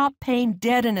to stop pain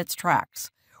dead in its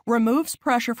tracks, removes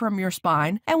pressure from your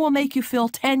spine, and will make you feel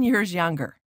 10 years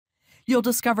younger. You'll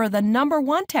discover the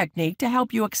 #1 technique to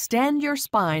help you extend your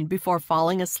spine before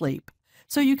falling asleep,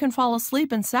 so you can fall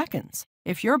asleep in seconds.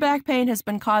 If your back pain has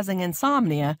been causing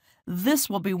insomnia, this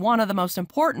will be one of the most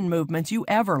important movements you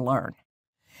ever learn.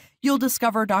 You'll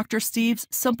discover Dr. Steve's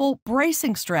simple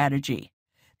bracing strategy.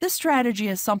 This strategy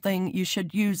is something you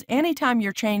should use anytime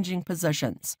you're changing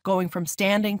positions, going from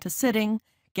standing to sitting,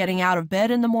 getting out of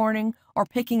bed in the morning, or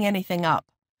picking anything up,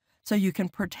 so you can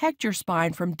protect your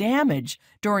spine from damage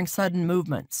during sudden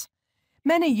movements.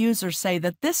 Many users say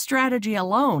that this strategy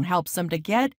alone helps them to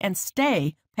get and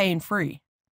stay pain-free.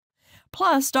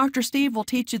 Plus, Dr. Steve will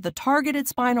teach you the targeted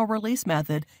spinal release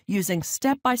method using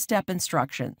step-by-step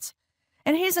instructions.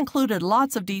 And he's included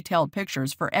lots of detailed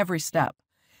pictures for every step.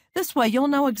 This way, you'll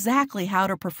know exactly how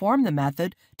to perform the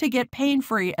method to get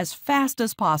pain-free as fast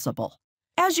as possible.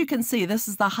 As you can see, this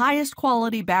is the highest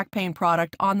quality back pain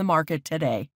product on the market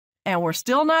today. And we're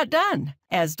still not done,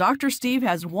 as Dr. Steve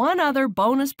has one other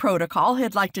bonus protocol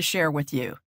he'd like to share with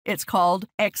you. It's called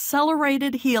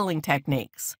Accelerated Healing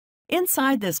Techniques.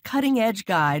 Inside this cutting-edge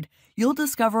guide, you'll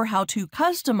discover how to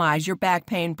customize your back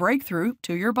pain breakthrough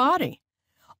to your body,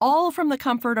 all from the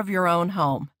comfort of your own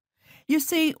home. You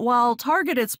see, while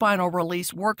targeted spinal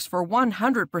release works for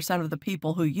 100% of the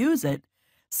people who use it,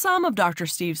 some of Dr.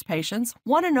 Steve's patients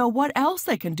want to know what else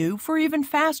they can do for even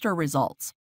faster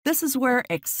results. This is where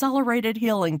Accelerated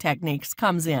Healing Techniques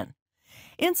comes in.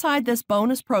 Inside this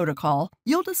bonus protocol,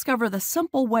 you'll discover the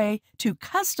simple way to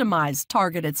customize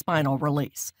targeted spinal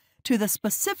release to the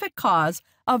specific cause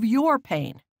of your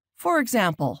pain. For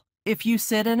example, if you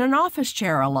sit in an office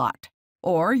chair a lot,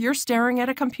 or you're staring at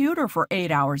a computer for 8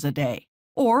 hours a day,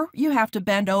 or you have to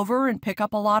bend over and pick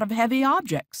up a lot of heavy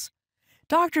objects.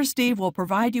 Dr. Steve will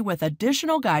provide you with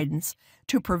additional guidance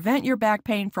to prevent your back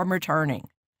pain from returning.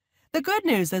 The good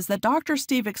news is that Dr.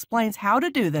 Steve explains how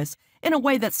to do this in a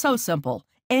way that's so simple,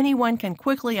 anyone can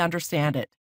quickly understand it.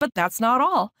 But that's not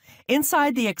all.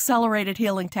 Inside the Accelerated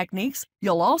Healing Techniques,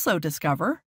 you'll also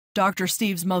discover Dr.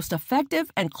 Steve's most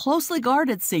effective and closely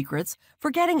guarded secrets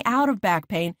for getting out of back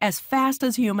pain as fast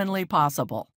as humanly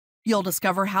possible. You'll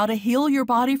discover how to heal your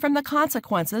body from the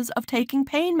consequences of taking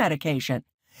pain medication,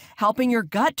 helping your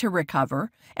gut to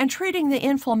recover, and treating the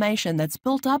inflammation that's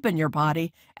built up in your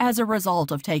body as a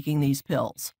result of taking these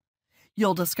pills.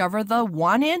 You'll discover the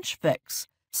 1-inch fix,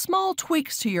 Small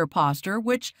tweaks to your posture,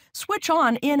 which switch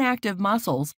on inactive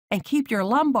muscles and keep your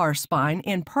lumbar spine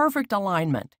in perfect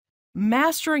alignment.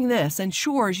 Mastering this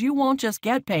ensures you won't just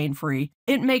get pain-free,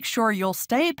 it makes sure you'll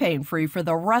stay pain-free for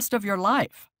the rest of your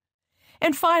life.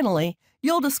 And finally,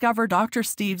 you'll discover Dr.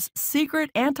 Steve's secret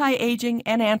anti-aging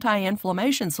and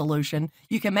anti-inflammation solution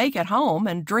you can make at home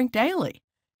and drink daily.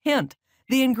 Hint,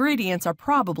 the ingredients are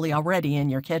probably already in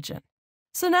your kitchen.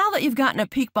 So now that you've gotten a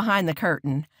peek behind the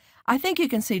curtain, I think you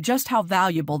can see just how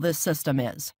valuable this system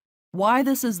is, why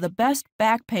this is the best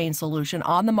back pain solution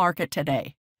on the market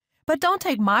today. But don't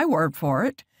take my word for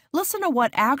it. Listen to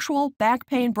what actual back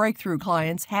pain breakthrough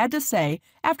clients had to say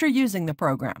after using the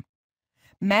program.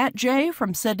 Matt J.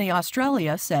 from Sydney,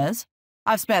 Australia says,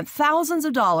 "I've spent thousands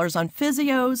of dollars on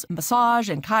physios, massage,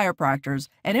 and chiropractors,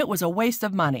 and it was a waste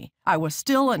of money. I was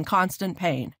still in constant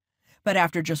pain. But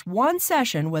after just one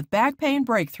session with Back Pain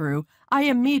Breakthrough, I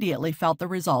immediately felt the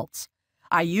results.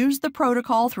 I used the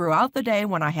protocol throughout the day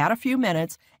when I had a few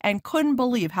minutes and couldn't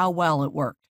believe how well it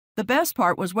worked. The best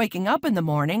part was waking up in the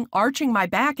morning, arching my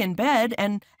back in bed,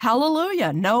 and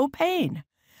hallelujah, no pain.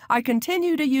 I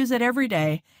continue to use it every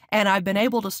day, and I've been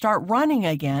able to start running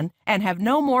again and have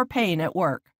no more pain at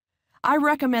work. I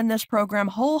recommend this program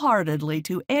wholeheartedly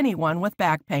to anyone with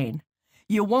back pain.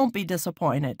 You won't be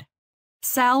disappointed."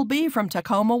 Sal B. from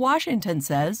Tacoma, Washington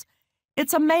says,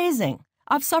 "It's amazing.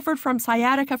 I've suffered from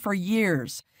sciatica for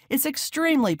years. It's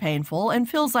extremely painful and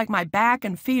feels like my back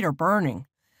and feet are burning.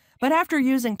 But after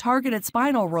using Targeted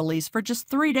Spinal Release for just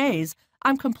 3 days,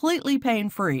 I'm completely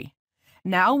pain-free.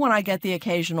 Now when I get the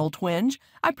occasional twinge,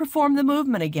 I perform the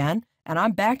movement again, and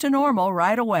I'm back to normal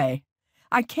right away.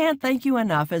 I can't thank you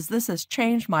enough as this has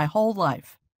changed my whole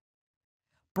life."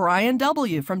 Brian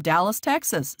W. from Dallas,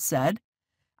 Texas said,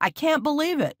 "I can't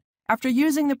believe it. After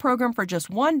using the program for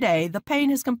just 1 day, the pain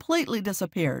has completely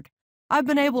disappeared. I've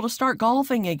been able to start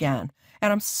golfing again,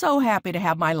 and I'm so happy to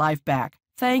have my life back.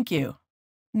 Thank you."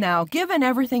 Now, given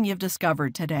everything you've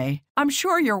discovered today, I'm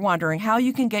sure you're wondering how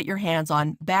you can get your hands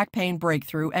on Back Pain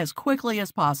Breakthrough as quickly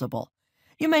as possible.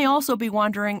 You may also be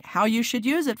wondering how you should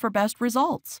use it for best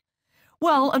results.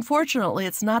 Well, unfortunately,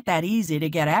 it's not that easy to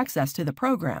get access to the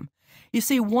program. You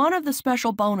see, one of the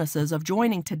special bonuses of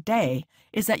joining today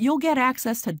is that you'll get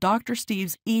access to Dr.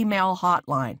 Steve's email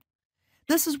hotline.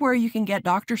 This is where you can get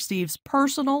Dr. Steve's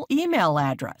personal email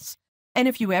address. And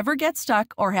if you ever get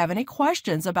stuck or have any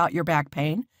questions about your back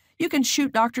pain, you can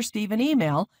shoot Dr. Steve an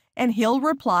email and he'll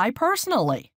reply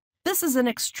personally. This is an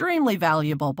extremely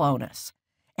valuable bonus,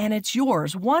 and it's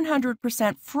yours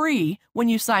 100% free when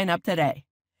you sign up today.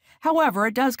 However,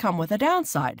 it does come with a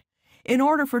downside. In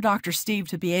order for Dr. Steve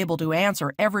to be able to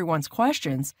answer everyone's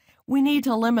questions, we need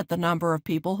to limit the number of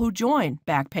people who join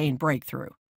Back Pain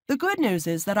Breakthrough. The good news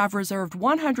is that I've reserved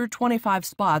 125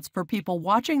 spots for people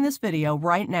watching this video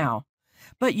right now.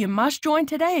 But you must join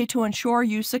today to ensure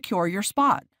you secure your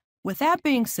spot. With that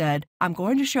being said, I'm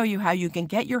going to show you how you can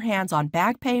get your hands on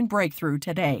Back Pain Breakthrough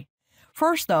today.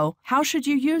 First, though, how should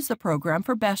you use the program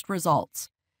for best results?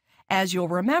 As you'll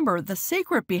remember, the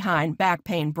secret behind Back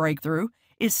Pain Breakthrough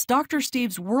is Dr.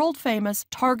 Steve's world-famous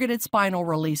Targeted Spinal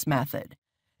Release method.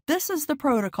 This is the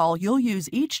protocol you'll use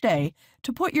each day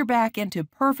to put your back into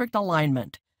perfect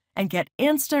alignment and get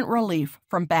instant relief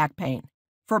from back pain.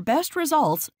 For best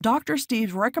results, Dr.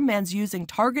 Steve recommends using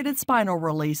Targeted Spinal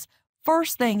Release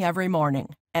first thing every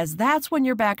morning, as that's when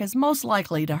your back is most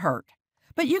likely to hurt.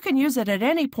 But you can use it at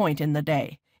any point in the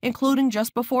day, including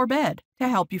just before bed, to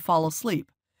help you fall asleep,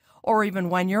 or even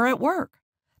when you're at work.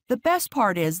 The best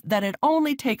part is that it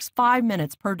only takes 5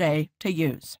 minutes per day to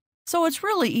use. So it's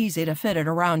really easy to fit it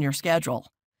around your schedule.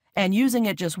 And using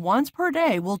it just once per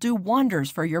day will do wonders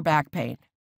for your back pain.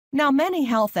 Now, many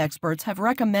health experts have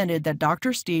recommended that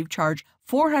Dr. Steve charge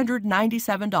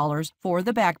 $497 for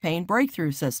the Back Pain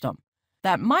Breakthrough System.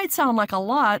 That might sound like a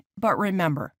lot, but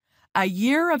remember, a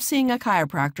year of seeing a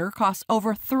chiropractor costs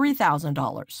over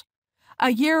 $3,000.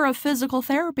 A year of physical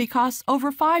therapy costs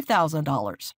over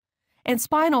 $5,000. And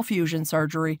spinal fusion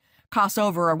surgery costs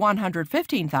over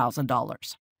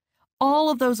 $115,000. All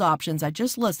of those options I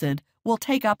just listed will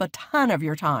take up a ton of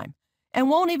your time and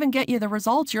won't even get you the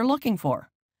results you're looking for.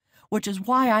 Which is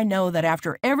why I know that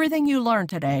after everything you learned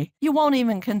today, you won't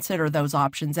even consider those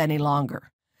options any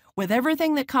longer. With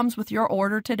everything that comes with your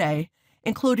order today,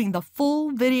 including the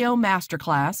full video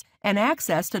masterclass and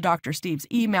access to Dr. Steve's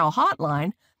email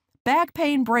hotline, Back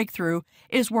Pain Breakthrough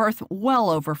is worth well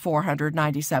over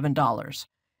 $497.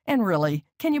 And really,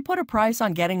 can you put a price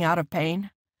on getting out of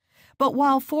pain? But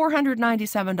while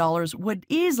 $497 would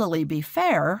easily be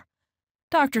fair,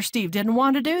 Dr. Steve didn't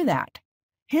want to do that.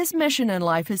 His mission in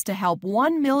life is to help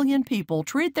 1 million people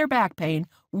treat their back pain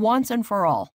once and for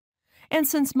all. And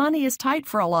since money is tight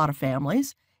for a lot of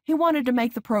families, he wanted to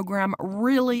make the program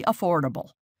really affordable,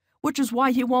 which is why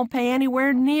you won't pay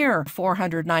anywhere near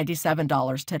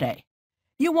 $497 today.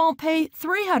 You won't pay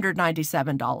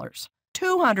 $397,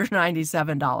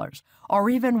 $297, or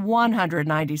even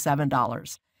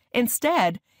 $197.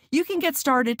 Instead, you can get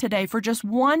started today for just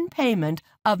one payment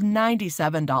of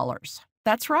 $97.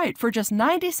 That's right, for just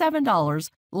 $97,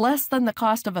 less than the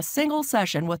cost of a single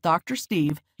session with Dr.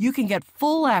 Steve, you can get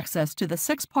full access to the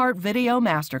 6-part video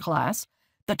masterclass,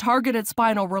 the Targeted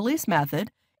Spinal Release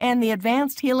Method, and the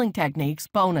Advanced Healing Techniques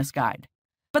bonus guide.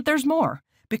 But there's more.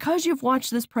 Because you've watched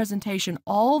this presentation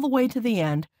all the way to the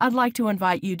end, I'd like to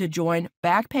invite you to join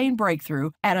Back Pain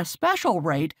Breakthrough at a special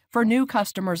rate for new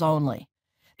customers only.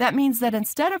 That means that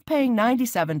instead of paying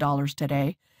 $97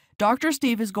 today, Dr.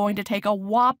 Steve is going to take a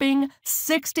whopping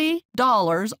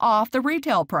 $60 off the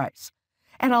retail price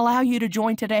and allow you to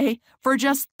join today for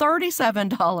just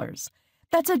 $37.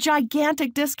 That's a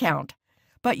gigantic discount,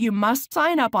 but you must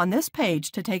sign up on this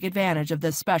page to take advantage of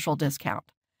this special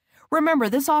discount. Remember,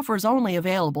 this offer is only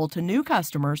available to new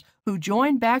customers who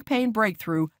join Back Pain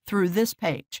Breakthrough through this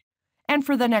page, and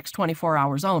for the next 24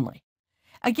 hours only.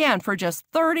 Again, for just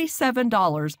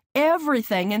 $37,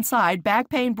 everything inside Back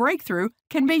Pain Breakthrough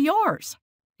can be yours.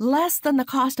 Less than the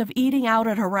cost of eating out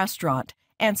at a restaurant,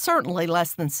 and certainly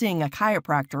less than seeing a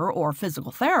chiropractor or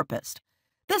physical therapist.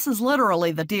 This is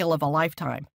literally the deal of a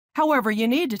lifetime. However, you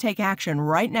need to take action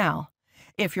right now.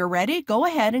 If you're ready, go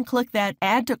ahead and click that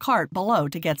Add to Cart below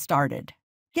to get started.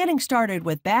 Getting started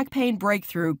with Back Pain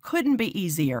Breakthrough couldn't be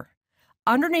easier.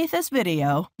 Underneath this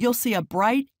video, you'll see a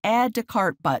bright Add to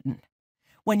Cart button.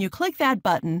 When you click that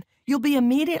button, you'll be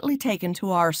immediately taken to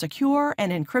our secure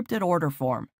and encrypted order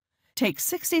form. Take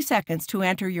 60 seconds to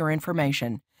enter your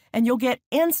information, and you'll get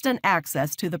instant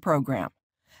access to the program.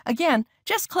 Again,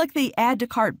 just click the Add to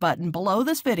Cart button below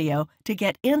this video to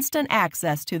get instant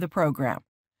access to the program.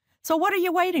 So what are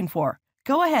you waiting for?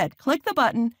 Go ahead, click the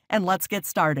button, and let's get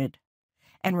started.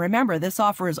 And remember, this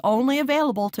offer is only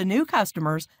available to new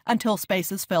customers until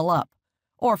spaces fill up,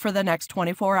 or for the next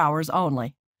 24 hours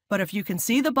only. But if you can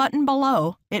see the button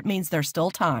below, it means there's still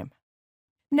time.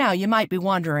 Now, you might be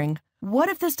wondering, what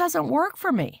if this doesn't work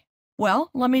for me? Well,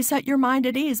 let me set your mind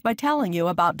at ease by telling you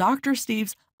about Dr.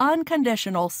 Steve's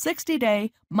unconditional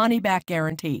 60-day money-back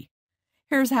guarantee.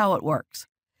 Here's how it works.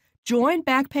 Join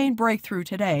Back Pain Breakthrough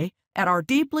today at our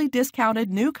deeply discounted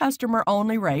new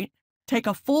customer-only rate. Take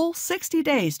a full 60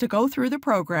 days to go through the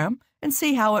program and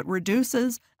see how it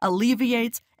reduces,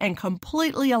 alleviates, and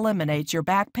completely eliminates your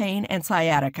back pain and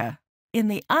sciatica. In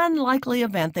the unlikely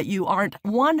event that you aren't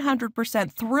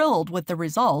 100% thrilled with the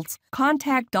results,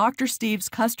 contact Dr. Steve's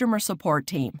customer support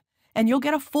team, and you'll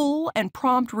get a full and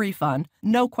prompt refund,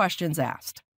 no questions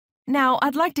asked. Now,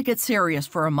 I'd like to get serious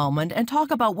for a moment and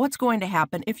talk about what's going to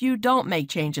happen if you don't make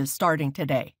changes starting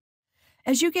today.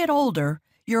 As you get older,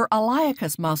 your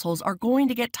iliacus muscles are going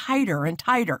to get tighter and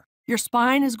tighter. Your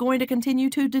spine is going to continue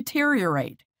to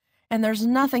deteriorate, and there's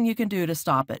nothing you can do to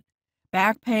stop it.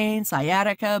 Back pain,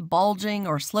 sciatica, bulging,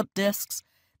 or slip discs,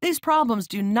 these problems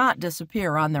do not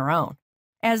disappear on their own.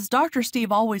 As Dr.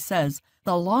 Steve always says,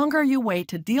 the longer you wait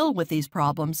to deal with these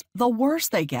problems, the worse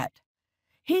they get.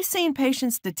 He's seen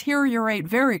patients deteriorate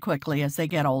very quickly as they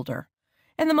get older.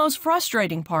 And the most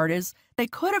frustrating part is they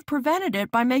could have prevented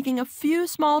it by making a few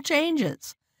small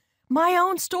changes. My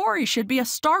own story should be a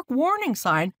stark warning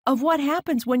sign of what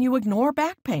happens when you ignore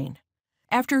back pain.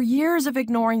 After years of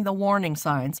ignoring the warning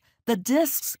signs, the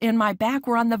discs in my back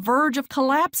were on the verge of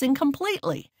collapsing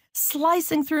completely,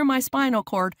 slicing through my spinal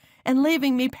cord and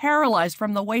leaving me paralyzed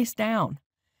from the waist down.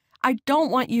 I don't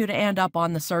want you to end up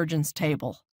on the surgeon's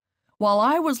table. While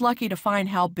I was lucky to find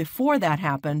help before that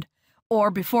happened, or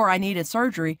before I needed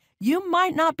surgery, you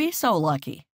might not be so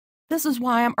lucky. This is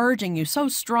why I'm urging you so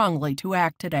strongly to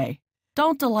act today.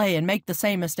 Don't delay and make the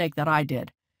same mistake that I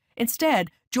did.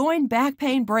 Instead, join Back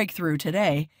Pain Breakthrough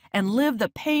today and live the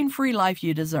pain-free life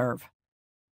you deserve.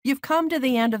 You've come to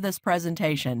the end of this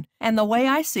presentation, and the way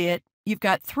I see it, you've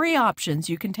got 3 options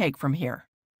you can take from here.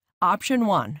 Option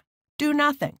 1, do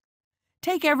nothing.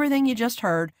 Take everything you just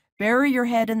heard, bury your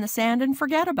head in the sand, and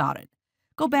forget about it.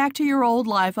 Go back to your old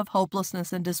life of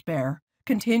hopelessness and despair.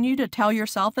 Continue to tell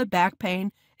yourself that back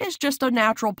pain is just a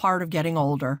natural part of getting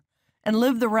older, and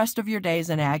live the rest of your days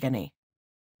in agony.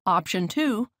 Option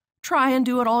 2, try and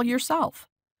do it all yourself.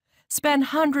 Spend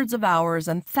hundreds of hours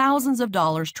and thousands of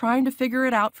dollars trying to figure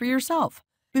it out for yourself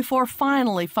before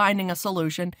finally finding a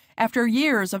solution after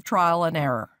years of trial and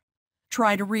error.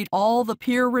 Try to read all the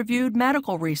peer-reviewed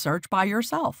medical research by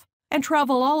yourself. and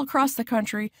travel all across the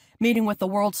country meeting with the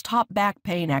world's top back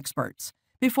pain experts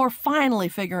before finally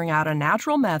figuring out a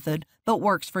natural method that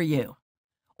works for you.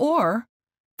 Or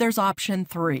there's option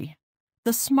 3,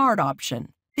 the smart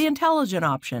option, the intelligent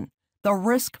option, the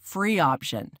risk-free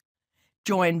option.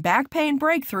 Join Back Pain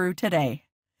Breakthrough today.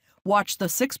 Watch the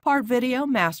 6-part video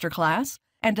masterclass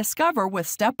and discover with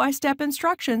step-by-step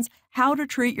instructions how to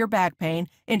treat your back pain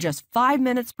in just 5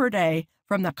 minutes per day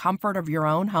from the comfort of your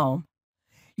own home.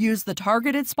 Use the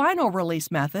Targeted Spinal Release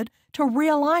method to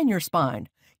realign your spine,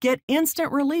 get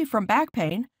instant relief from back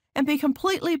pain, and be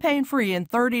completely pain-free in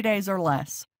 30 days or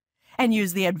less. And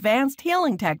use the advanced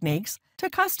healing techniques to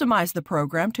customize the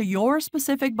program to your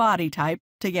specific body type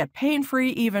to get pain-free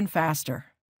even faster.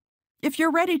 If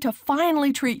you're ready to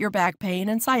finally treat your back pain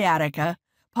and sciatica,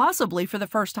 possibly for the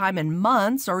first time in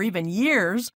months or even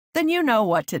years, then you know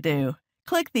what to do.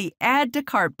 Click the Add to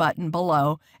Cart button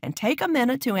below and take a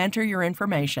minute to enter your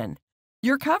information.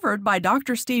 You're covered by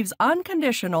Dr. Steve's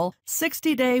unconditional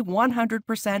 60-day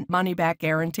 100% money-back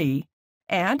guarantee.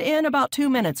 And in about 2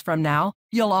 minutes from now,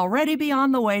 you'll already be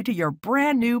on the way to your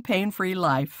brand new pain-free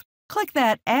life. Click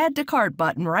that Add to Cart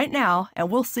button right now and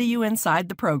we'll see you inside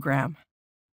the program.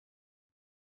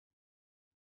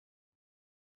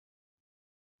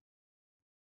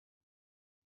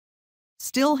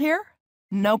 Still here?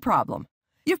 No problem.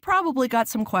 You've probably got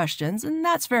some questions, and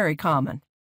that's very common.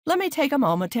 Let me take a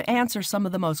moment to answer some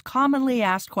of the most commonly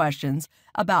asked questions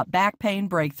about back pain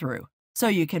breakthrough, so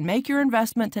you can make your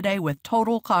investment today with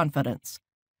total confidence.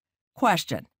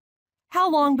 Question: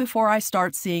 how long before I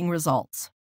start seeing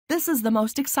results? This is the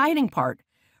most exciting part.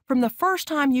 From the first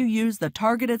time you use the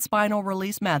Targeted Spinal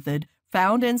Release method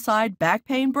found inside Back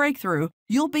Pain Breakthrough,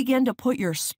 you'll begin to put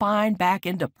your spine back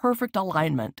into perfect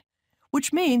alignment,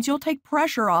 which means you'll take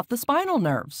pressure off the spinal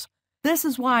nerves. This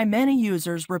is why many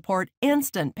users report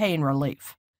instant pain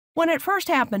relief. When it first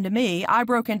happened to me, I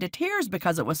broke into tears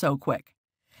because it was so quick.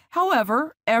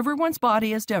 However, everyone's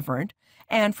body is different,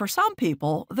 and for some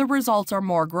people, the results are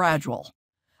more gradual.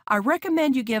 I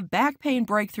recommend you give Back Pain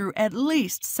Breakthrough at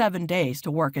least 7 days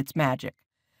to work its magic,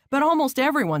 but almost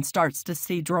everyone starts to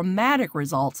see dramatic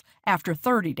results after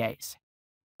 30 days.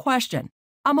 Question: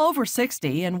 I'm over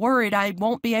 60 and worried I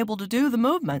won't be able to do the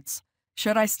movements.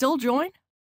 Should I still join?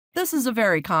 This is a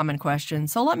very common question,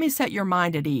 so let me set your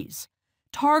mind at ease.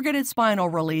 Targeted spinal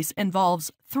release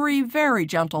involves 3 very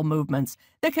gentle movements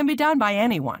that can be done by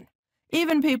anyone,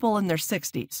 even people in their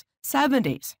 60s,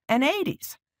 70s, and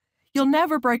 80s. You'll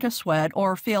never break a sweat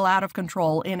or feel out of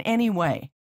control in any way.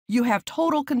 You have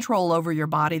total control over your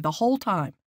body the whole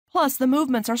time. Plus, the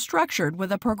movements are structured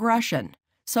with a progression.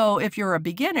 So if you're a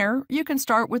beginner, you can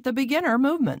start with the beginner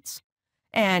movements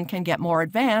and can get more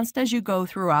advanced as you go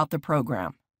throughout the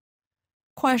program.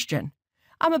 Question: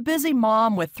 I'm a busy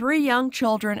mom with 3 young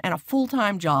children and a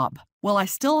full-time job. Will I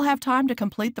still have time to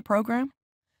complete the program?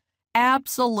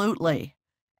 Absolutely.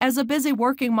 As a busy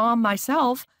working mom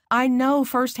myself, I know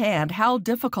firsthand how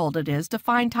difficult it is to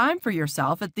find time for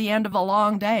yourself at the end of a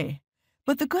long day.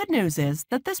 But the good news is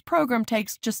that this program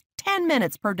takes just 10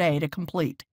 minutes per day to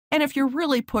complete. And if you're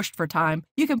really pushed for time,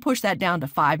 you can push that down to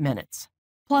 5 minutes.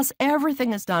 Plus,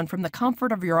 everything is done from the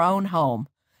comfort of your own home,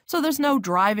 so there's no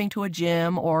driving to a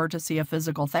gym or to see a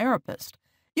physical therapist.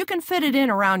 You can fit it in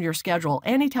around your schedule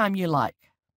anytime you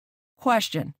like.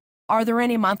 Question: are there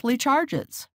any monthly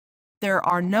charges? There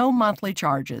are no monthly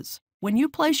charges. When you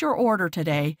place your order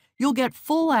today, you'll get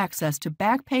full access to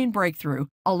Back Pain Breakthrough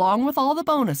along with all the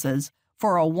bonuses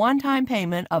for a one-time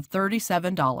payment of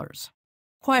 $37.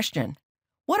 Question: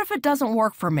 what if it doesn't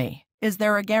work for me? Is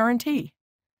there a guarantee?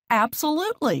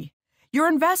 Absolutely. Your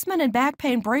investment in Back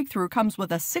Pain Breakthrough comes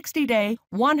with a 60-day,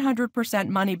 100%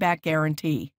 money-back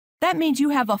guarantee. That means you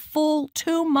have a full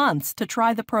 2 months to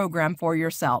try the program for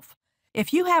yourself.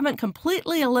 If you haven't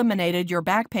completely eliminated your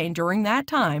back pain during that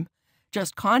time,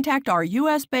 just contact our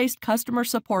U.S.-based customer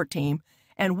support team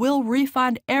and we'll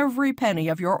refund every penny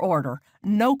of your order,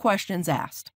 no questions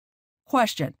asked.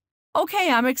 Question: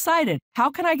 okay, I'm excited. How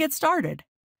can I get started?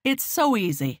 It's so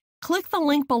easy. Click the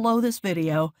link below this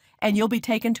video and you'll be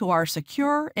taken to our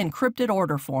secure, encrypted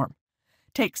order form.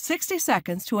 Take 60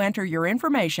 seconds to enter your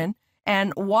information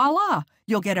and voila,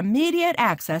 you'll get immediate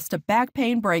access to Back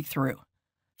Pain Breakthrough.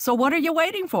 So what are you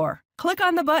waiting for? Click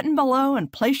on the button below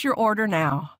and place your order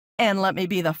now. And let me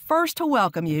be the first to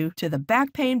welcome you to the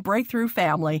Back Pain Breakthrough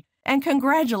family and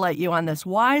congratulate you on this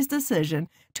wise decision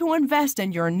to invest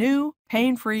in your new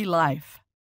pain-free life.